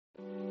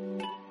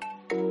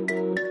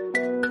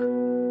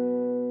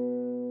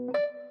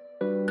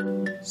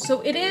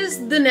So it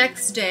is the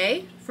next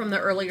day from the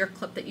earlier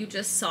clip that you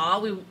just saw.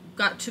 We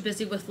got too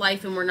busy with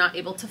life and we're not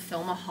able to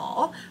film a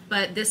haul,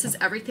 but this is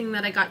everything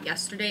that I got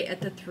yesterday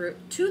at the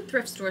two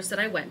thrift stores that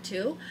I went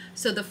to.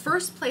 So the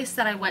first place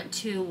that I went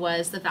to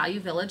was the Value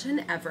Village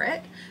in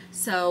Everett.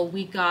 So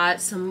we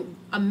got some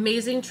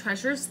amazing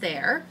treasures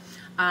there.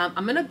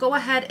 I'm gonna go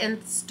ahead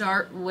and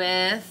start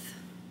with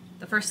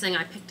the first thing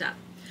I picked up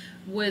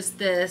was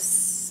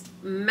this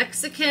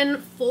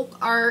Mexican folk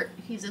art.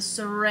 He's a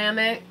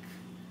ceramic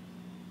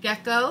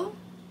gecko.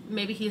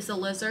 Maybe he's a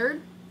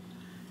lizard.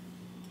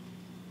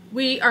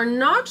 We are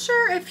not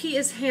sure if he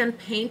is hand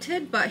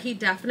painted, but he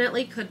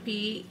definitely could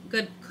be.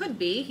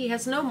 He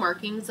has no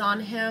markings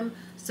on him,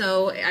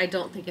 so I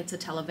don't think it's a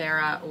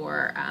Talavera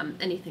or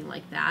anything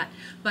like that.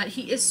 But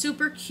he is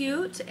super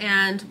cute,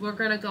 and we're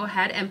gonna go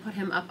ahead and put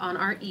him up on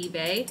our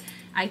eBay.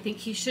 I think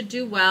he should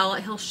do well.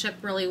 He'll ship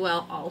really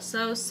well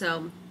also,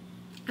 so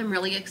I'm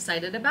really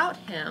excited about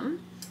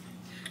him.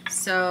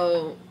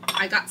 So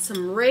I got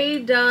some Ray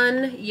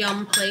Dunn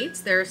Yum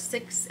plates. They're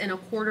 6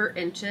 1/4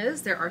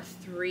 inches. There are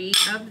 3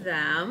 of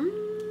them.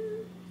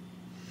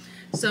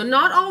 So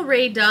not all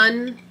Ray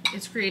Dunn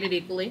is created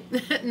equally.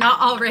 Not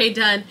all Ray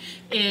Dunn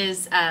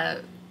is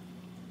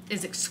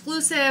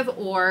exclusive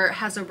or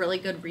has a really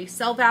good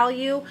resale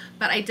value,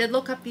 but I did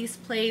look up these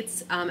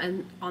plates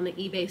and on the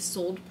eBay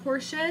sold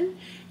portion,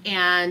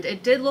 and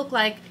it did look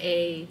like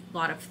a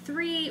lot of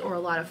 3 or a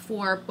lot of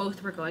 4.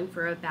 Both were going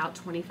for about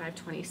 $25,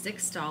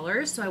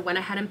 $26. So I went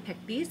ahead and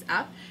picked these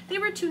up. They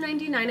were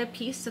 $2.99 a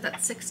piece, so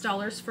that's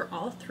 $6 for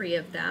all 3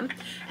 of them.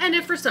 And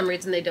if for some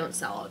reason they don't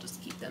sell, I'll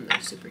just keep them.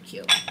 They're super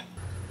cute.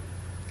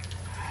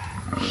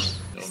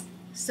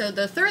 So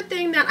the third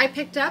thing that I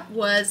picked up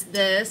was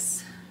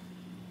this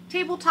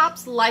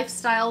Tabletops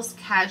Lifestyles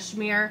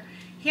Cashmere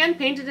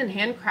hand-painted and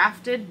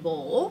handcrafted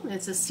bowl.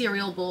 It's a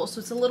cereal bowl, so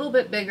it's a little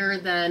bit bigger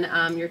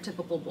than your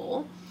typical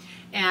bowl.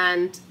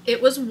 And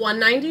it was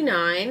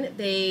 $1.99.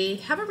 They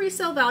have a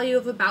resale value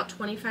of about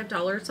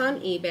 $25 on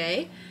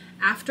eBay.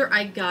 After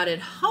I got it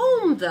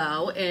home,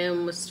 though,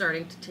 and was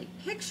starting to take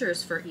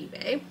pictures for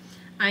eBay,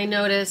 I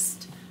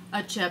noticed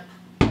a chip.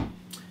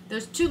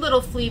 There's 2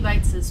 little flea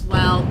bites as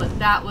well, but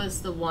that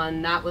was the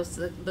one, that was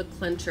the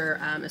clincher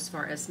as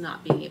far as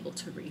not being able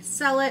to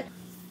resell it.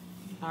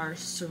 Our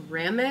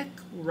ceramic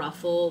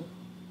ruffle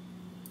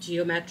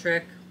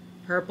geometric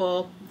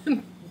purple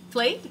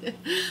plate.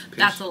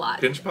 That's a lot.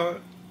 Pinch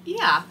pot?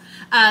 Yeah.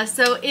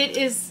 So it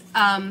is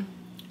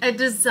a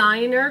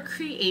designer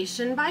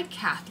creation by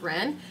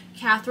Catherine.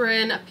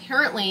 Catherine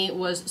apparently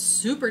was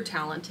super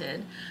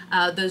talented.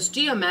 Those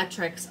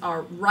geometrics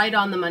are right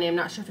on the money. I'm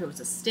not sure if it was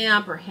a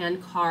stamp or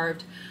hand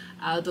carved.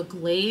 The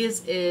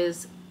glaze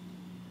is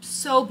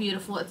so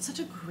beautiful. It's such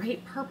a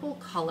great purple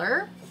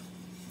color.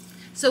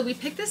 So we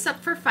picked this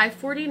up for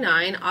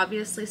 $5.49.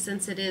 Obviously,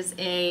 since it is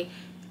a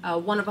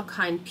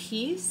one-of-a-kind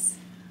piece,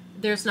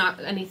 there's not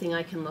anything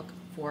I can look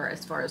for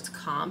as far as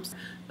comps.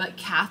 But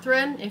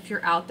Catherine, if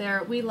you're out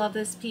there, we love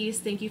this piece.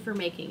 Thank you for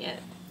making it.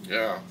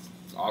 Yeah,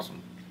 it's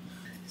awesome.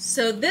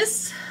 So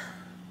this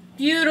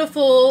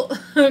beautiful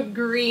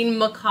green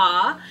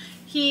macaw,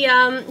 he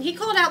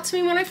called out to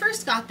me when I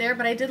first got there,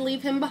 but I did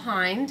leave him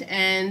behind.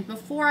 And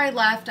before I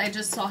left, I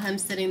just saw him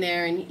sitting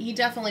there, and he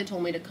definitely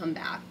told me to come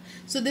back.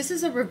 So this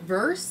is a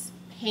reverse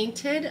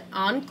painted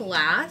on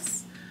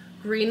glass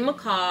green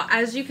macaw.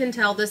 As you can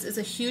tell, this is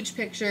a huge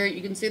picture.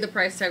 You can see the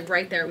price tag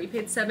right there. We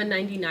paid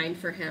 $7.99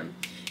 for him.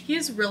 He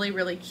is really,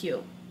 really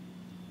cute.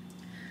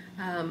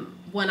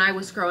 When I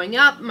was growing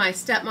up, my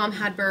stepmom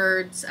had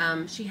birds.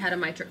 She had a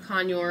Mitre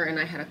conure and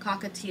I had a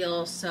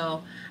cockatiel,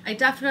 so I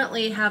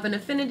definitely have an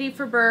affinity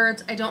for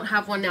birds. I don't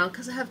have one now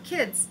because I have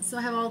kids, so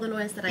I have all the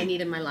noise that I need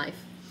in my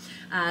life.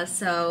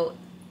 So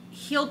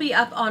he'll be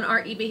up on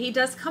our eBay. He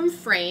does come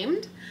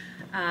framed.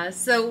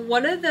 So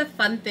one of the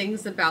fun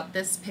things about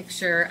this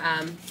picture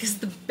is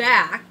the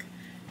back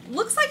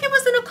looks like it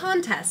was in a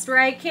contest,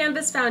 right?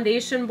 Canvas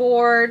foundation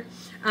board.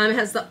 It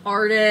has the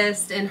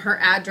artist and her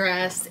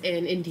address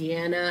in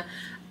Indiana.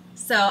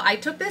 So I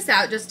took this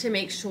out just to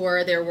make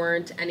sure there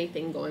weren't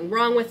anything going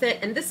wrong with it.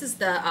 And this is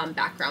the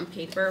background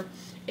paper.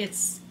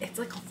 It's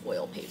like a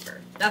foil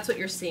paper. That's what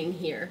you're seeing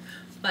here.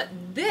 But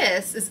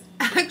this is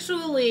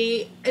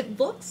actually, it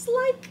looks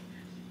like,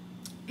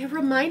 it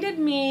reminded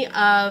me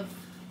of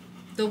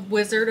the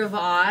Wizard of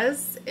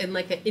Oz in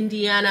like an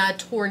Indiana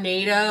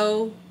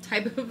tornado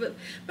type of,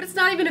 but it's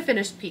not even a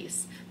finished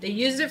piece. They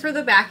used it for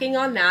the backing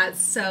on that,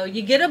 so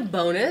you get a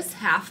bonus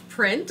half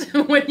print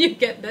when you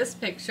get this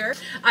picture.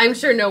 I'm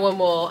sure no one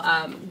will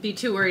be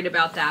too worried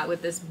about that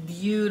with this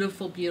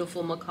beautiful,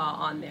 beautiful macaw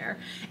on there.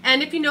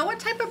 And if you know what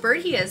type of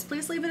bird he is,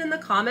 please leave it in the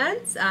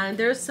comments.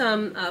 There's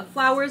some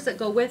flowers that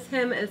go with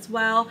him as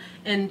well,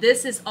 and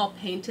this is all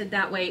painted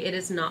that way. It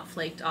is not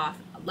flaked off.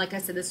 Like I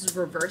said, this is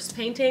reverse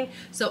painting,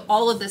 so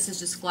all of this is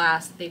just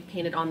glass that they've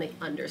painted on the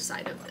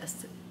underside of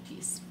this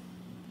piece.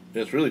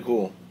 Yeah, it's really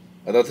cool.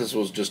 I thought this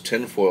was just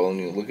tinfoil, and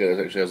you look at it,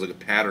 it actually has like a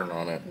pattern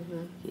on it.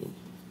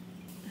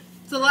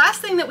 So the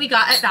last thing that we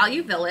got at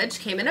Value Village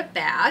came in a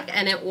bag,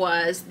 and it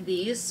was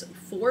these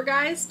 4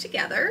 guys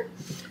together.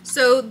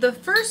 So the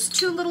first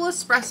two little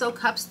espresso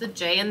cups, the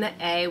J and the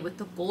A with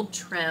the gold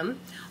trim,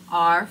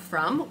 are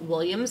from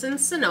Williams and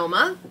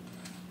Sonoma.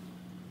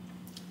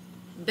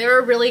 They're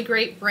a really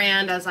great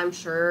brand, as I'm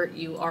sure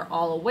you are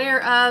all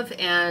aware of,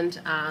 and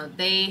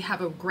they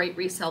have a great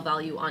resale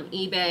value on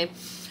eBay.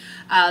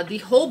 The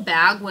whole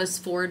bag was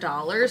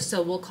 $4,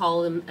 so we'll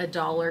call them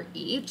 $1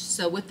 each.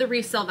 So with the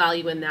resale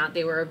value in that,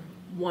 they were a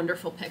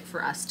wonderful pick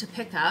for us to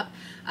pick up.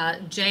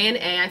 J and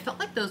A, I felt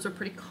like those were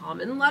pretty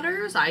common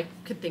letters. I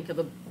could think of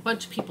a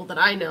bunch of people that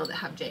I know that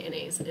have J and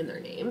A's in their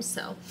names,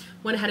 so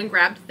went ahead and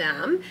grabbed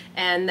them.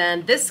 And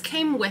then this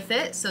came with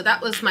it, so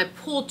that was my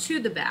pull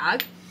to the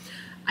bag.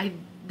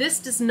 This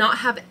does not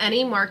have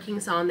any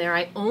markings on there.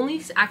 I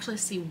only actually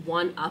see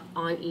one up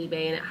on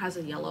eBay, and it has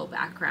a yellow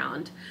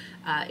background.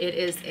 It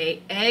is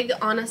a egg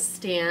on a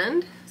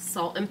stand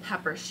salt and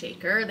pepper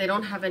shaker. They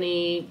don't have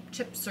any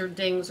chips or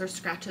dings or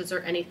scratches or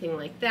anything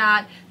like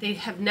that. They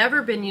have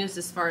never been used,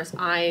 as far as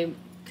I'm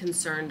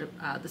concerned.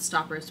 The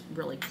stopper is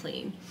really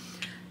clean.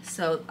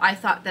 So I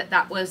thought that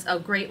that was a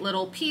great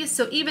little piece.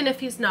 So even if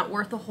he's not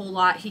worth a whole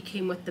lot, he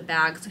came with the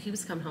bag, so he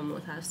was coming home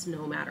with us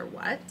no matter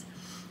what.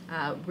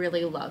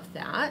 Really love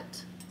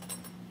that.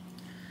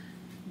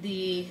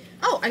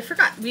 Oh, I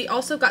forgot. We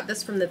also got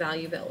this from the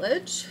Value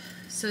Village.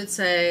 So it's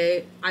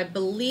a, I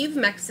believe,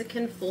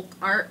 Mexican folk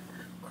art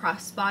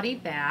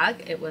crossbody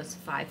bag. It was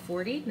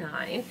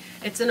 $5.49.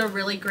 It's in a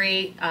really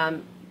great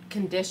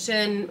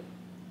condition.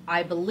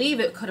 I believe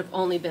it could have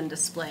only been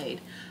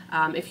displayed.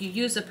 If you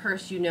use a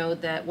purse, you know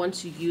that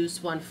once you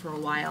use one for a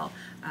while,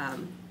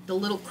 the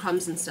little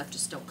crumbs and stuff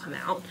just don't come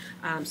out.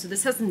 So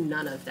this has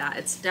none of that.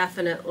 It's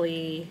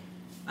definitely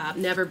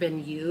never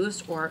been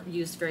used or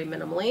used very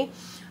minimally.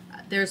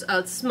 There's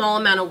a small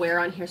amount of wear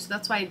on here, so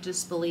that's why I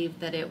just believe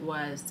that it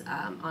was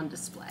on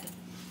display.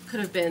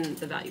 Could have been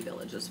the Value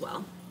Village as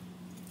well.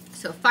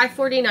 So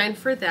 $5.49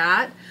 for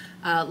that.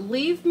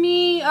 Leave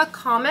me a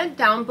comment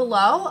down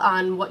below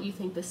on what you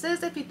think this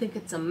is. If you think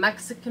it's a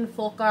Mexican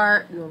folk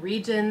art,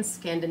 Norwegian,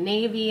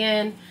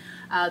 Scandinavian.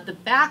 The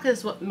back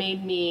is what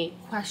made me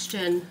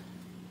question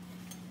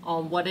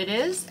on what it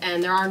is,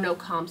 and there are no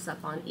comps up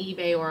on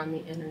eBay or on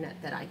the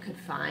internet that I could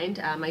find.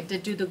 I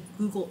did do the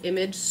Google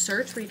image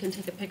search where you can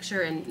take a picture,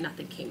 and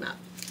nothing came up.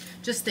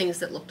 Just things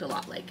that looked a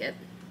lot like it.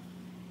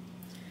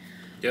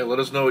 Yeah, let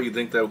us know what you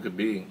think that could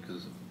be,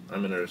 because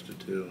I'm interested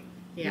too.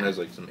 Yeah. It has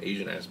like some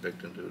Asian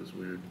aspect into it. It's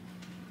weird.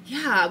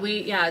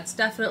 Yeah, it's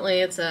definitely,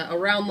 it's a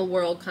around the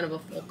world kind of a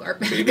folk art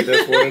bag. Maybe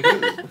that's what it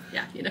is.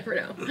 Yeah, you never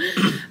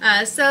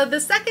know. So the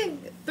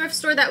second thrift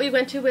store that we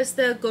went to was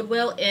the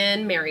Goodwill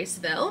in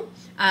Marysville.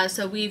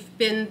 So we've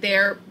been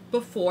there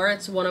before.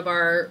 It's one of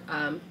our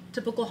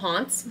typical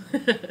haunts.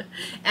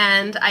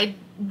 And I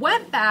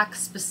went back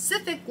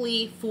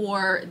specifically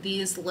for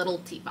these little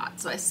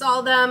teapots. So I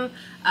saw them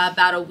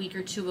about a week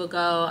or two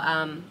ago.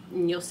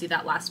 And you'll see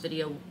that last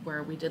video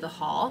where we did the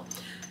haul.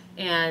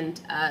 And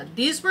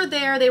these were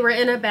there. They were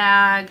in a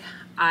bag.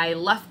 I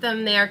left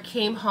them there,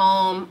 came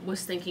home,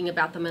 was thinking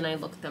about them, and I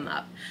looked them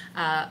up.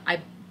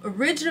 I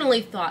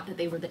originally thought that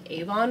they were the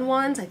Avon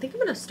ones. I think I'm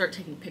going to start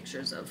taking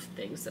pictures of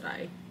things that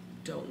I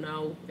don't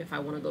know if I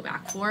want to go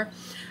back for.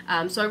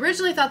 So I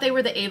originally thought they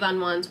were the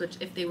Avon ones, which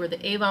if they were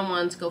the Avon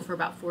ones, go for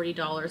about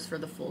 $40 for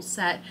the full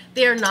set.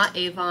 They are not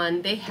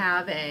Avon. They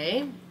have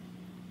a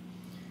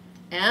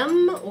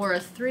M or a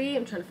 3.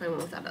 I'm trying to find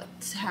one without a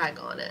tag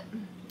on it.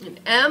 An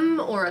M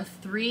or a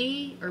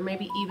 3 or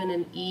maybe even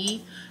an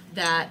E.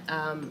 That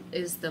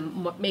is the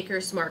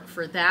maker's mark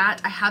for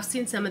that. I have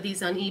seen some of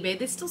these on eBay.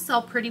 They still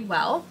sell pretty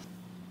well.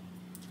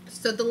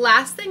 So the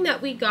last thing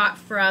that we got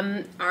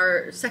from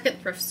our second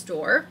thrift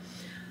store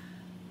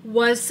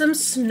was some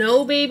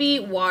Snow Baby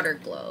water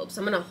globes.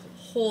 I'm going to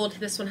hold,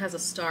 this one has a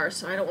star,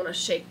 so I don't want to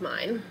shake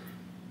mine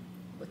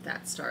with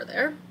that star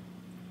there.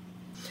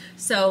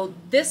 So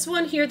this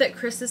one here that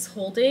Chris is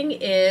holding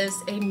is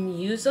a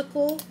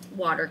musical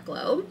water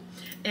globe,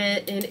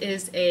 and it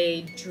is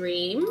a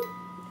dream.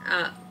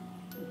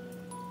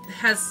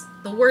 Has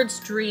the words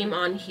dream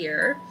on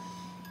here,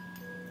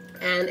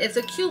 and it's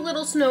a cute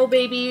little snow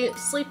baby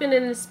sleeping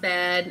in his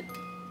bed.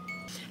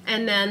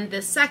 And then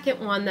the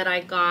second one that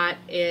I got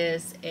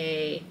is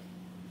a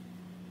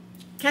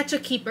Catch a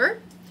Keeper,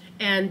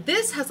 and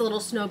this has a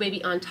little snow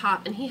baby on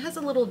top, and he has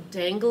a little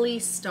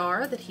dangly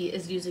star that he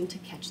is using to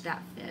catch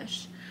that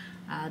fish.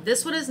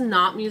 This one is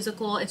not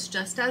musical, it's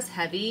just as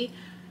heavy.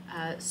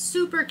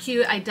 Super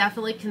cute. I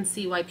definitely can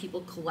see why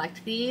people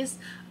collect these.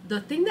 The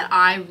thing that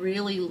I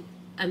really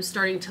am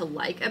starting to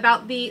like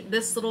about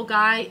this little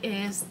guy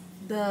is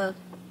the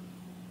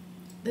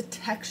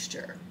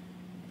texture.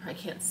 I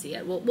can't see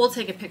it. We'll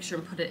take a picture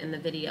and put it in the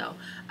video.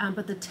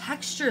 But the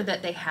texture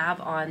that they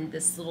have on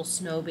this little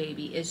snow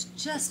baby is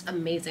just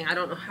amazing. I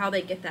don't know how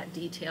they get that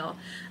detail.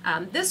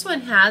 This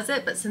one has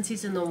it, but since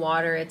he's in the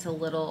water, it's a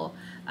little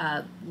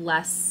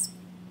less.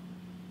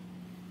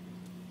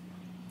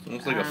 It's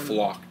almost like a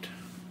flocked,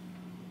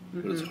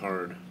 but it's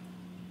hard.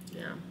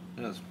 Yeah.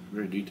 Yeah, it's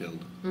very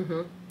detailed.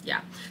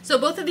 Yeah. So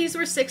both of these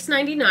were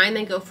 $6.99.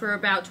 They go for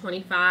about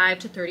 $25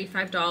 to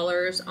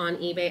 $35 on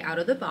eBay out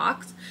of the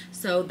box.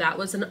 So that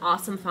was an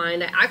awesome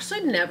find. I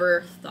actually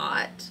never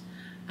thought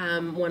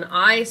when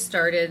I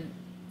started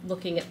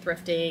looking at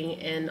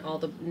thrifting and all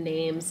the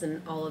names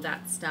and all of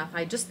that stuff,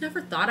 I just never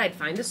thought I'd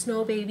find a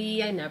Snow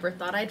Baby. I never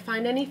thought I'd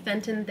find any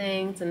Fenton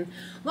things. And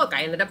look,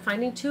 I ended up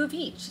finding 2 of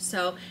each.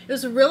 So it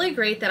was really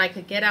great that I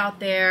could get out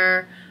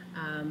there,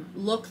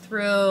 look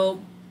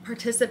through,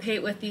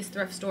 participate with these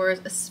thrift stores,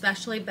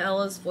 especially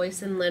Bella's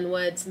Voice in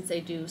Linwood, since they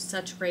do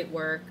such great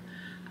work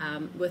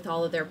with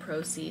all of their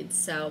proceeds.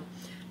 So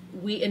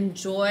we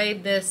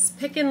enjoyed this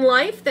pick-in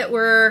life that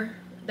we're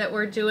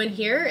doing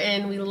here,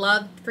 and we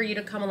love for you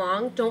to come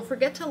along. Don't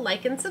forget to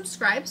like and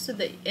subscribe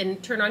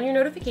and turn on your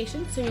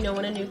notifications so you know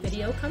when a new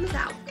video comes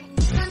out.